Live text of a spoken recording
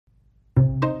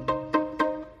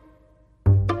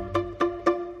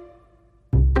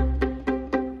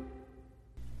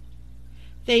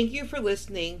Thank you for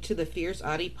listening to the Fierce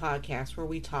Audie podcast, where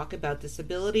we talk about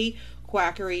disability,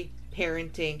 quackery,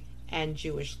 parenting, and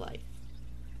Jewish life.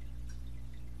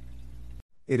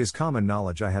 It is common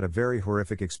knowledge I had a very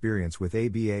horrific experience with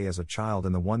ABA as a child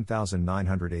in the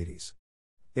 1980s.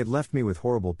 It left me with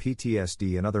horrible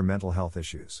PTSD and other mental health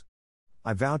issues.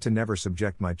 I vowed to never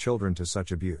subject my children to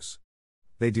such abuse.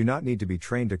 They do not need to be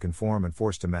trained to conform and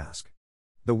forced to mask.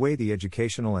 The way the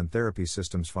educational and therapy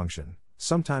systems function,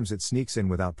 sometimes it sneaks in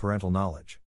without parental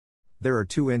knowledge. There are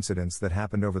two incidents that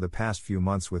happened over the past few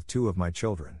months with two of my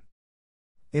children.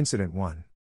 Incident 1.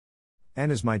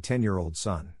 N is my 10-year-old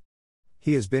son.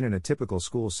 He has been in a typical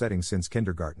school setting since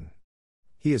kindergarten.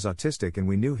 He is autistic and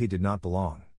we knew he did not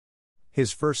belong.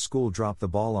 His first school dropped the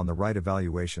ball on the right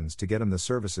evaluations to get him the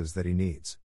services that he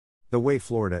needs. The way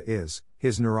Florida is,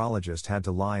 his neurologist had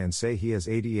to lie and say he has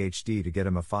ADHD to get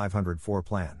him a 504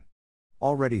 plan.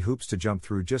 Already hoops to jump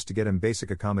through just to get him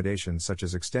basic accommodations such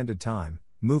as extended time,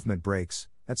 movement breaks,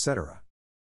 etc.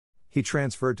 He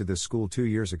transferred to this school 2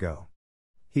 years ago.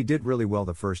 He did really well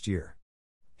the first year.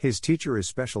 His teacher is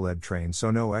special ed trained, so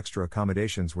no extra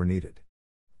accommodations were needed.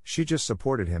 She just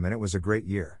supported him and it was a great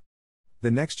year.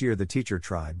 The next year the teacher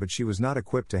tried, but she was not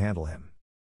equipped to handle him.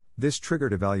 This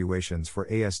triggered evaluations for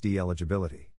ASD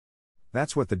eligibility.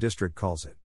 That's what the district calls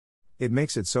it. It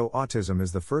makes it so autism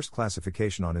is the first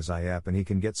classification on his IEP and he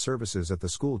can get services at the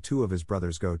school two of his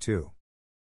brothers go to.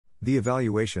 The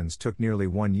evaluations took nearly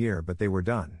 1 year, but they were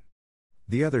done.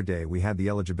 The other day we had the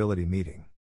eligibility meeting.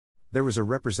 There was a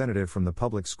representative from the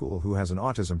public school who has an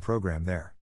autism program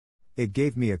there. It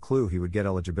gave me a clue he would get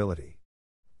eligibility.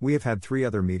 We have had 3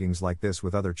 other meetings like this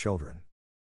with other children.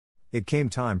 It came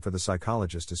time for the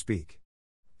psychologist to speak.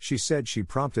 She said she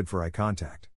prompted for eye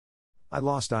contact. I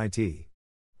lost IT.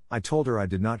 I told her I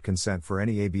did not consent for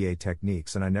any ABA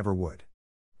techniques and I never would.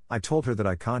 I told her that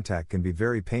eye contact can be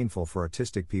very painful for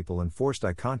autistic people and forced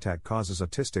eye contact causes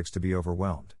autistics to be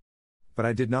overwhelmed. But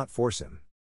I did not force him.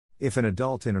 If an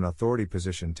adult in an authority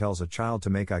position tells a child to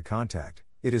make eye contact,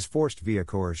 it is forced via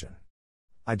coercion.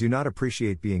 I do not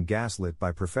appreciate being gaslit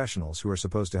by professionals who are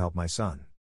supposed to help my son.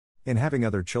 In having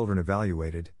other children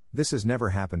evaluated, this has never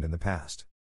happened in the past.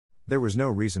 There was no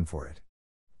reason for it.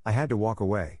 I had to walk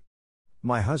away.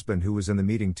 My husband, who was in the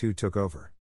meeting too, took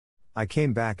over. I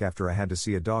came back after I had to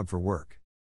see a dog for work.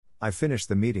 I finished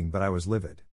the meeting, but I was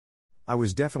livid. I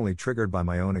was definitely triggered by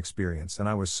my own experience and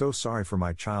I was so sorry for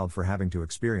my child for having to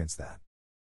experience that.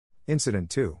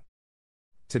 Incident 2.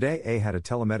 Today A had a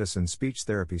telemedicine speech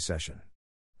therapy session.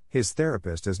 His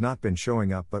therapist has not been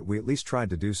showing up, but we at least tried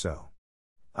to do so.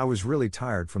 I was really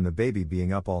tired from the baby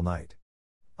being up all night.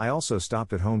 I also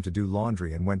stopped at home to do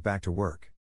laundry and went back to work.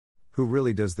 Who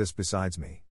really does this besides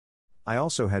me? I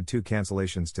also had 2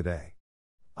 cancellations today.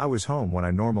 I was home when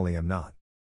I normally am not.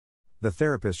 The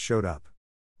therapist showed up.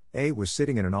 A was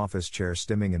sitting in an office chair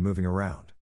stimming and moving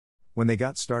around. When they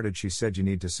got started she said, "You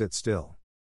need to sit still.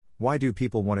 Why do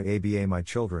people want to ABA my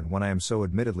children when I am so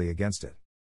admittedly against it?"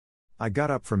 I got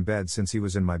up from bed since he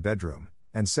was in my bedroom,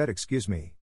 and said, "Excuse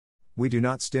me. We do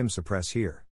not stim suppress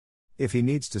here. If he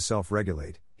needs to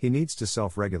self-regulate, he needs to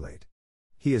self-regulate.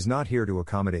 He is not here to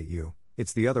accommodate you,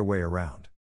 it's the other way around.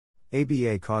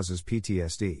 ABA causes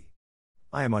PTSD.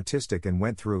 I am autistic and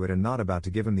went through it and not about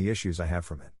to give him the issues I have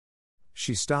from it."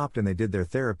 She stopped and they did their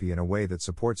therapy in a way that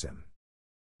supports him.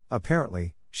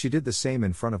 Apparently, she did the same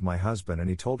in front of my husband and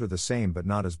he told her the same but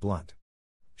not as blunt.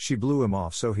 She blew him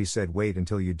off, so he said, "Wait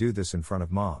until you do this in front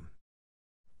of mom."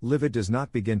 Livid does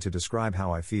not begin to describe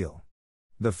how I feel.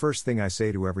 The first thing I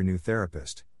say to every new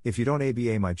therapist, if you don't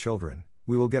ABA my children,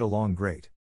 we will get along great.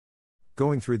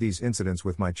 Going through these incidents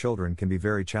with my children can be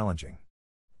very challenging.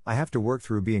 I have to work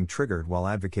through being triggered while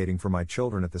advocating for my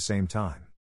children at the same time.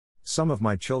 Some of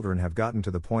my children have gotten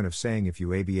to the point of saying, "If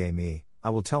you ABA me, I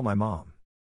will tell my mom."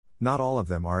 Not all of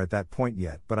them are at that point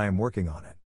yet, but I am working on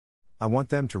it. I want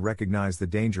them to recognize the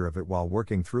danger of it while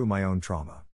working through my own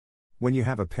trauma. When you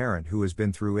have a parent who has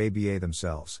been through ABA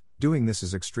themselves, doing this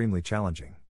is extremely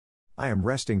challenging. I am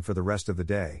resting for the rest of the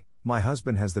day. My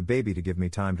husband has the baby to give me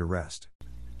time to rest.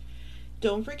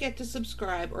 Don't forget to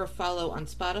subscribe or follow on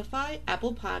Spotify,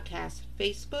 Apple Podcasts,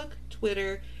 Facebook,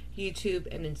 Twitter, YouTube,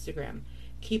 and Instagram.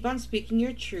 Keep on speaking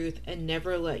your truth and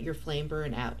never let your flame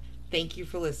burn out. Thank you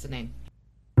for listening.